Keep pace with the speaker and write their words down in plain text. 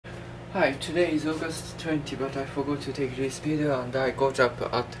Hi, today is August 20, but I forgot to take this video and I got up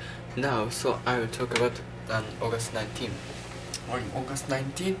at now, so I will talk about August 19. On August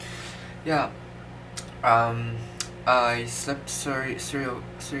 19, yeah, I slept 3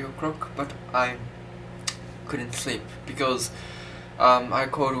 o'clock, but I couldn't sleep because I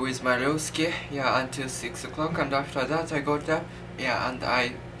called with my Ryosuke, yeah, until 6 o'clock, and after that I got up, yeah, and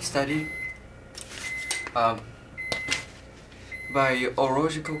I studied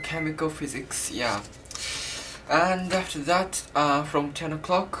biological chemical physics, yeah. And after that, from 10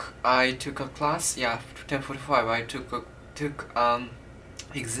 o'clock, I took a class, yeah, 10:45, I took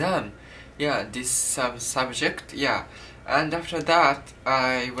exam, yeah, this subject, yeah. And after that,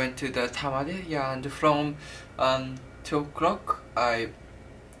 I went to the Tamade, yeah, and from 2 o'clock, I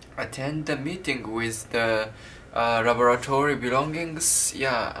attend the meeting with the laboratory belongings,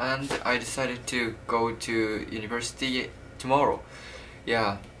 yeah, and I decided to go to university tomorrow,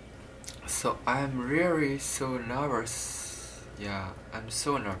 yeah. So I'm really so nervous, yeah, I'm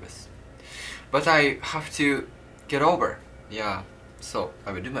so nervous, but I have to get over, yeah, so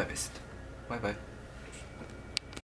I will do my best. Bye bye.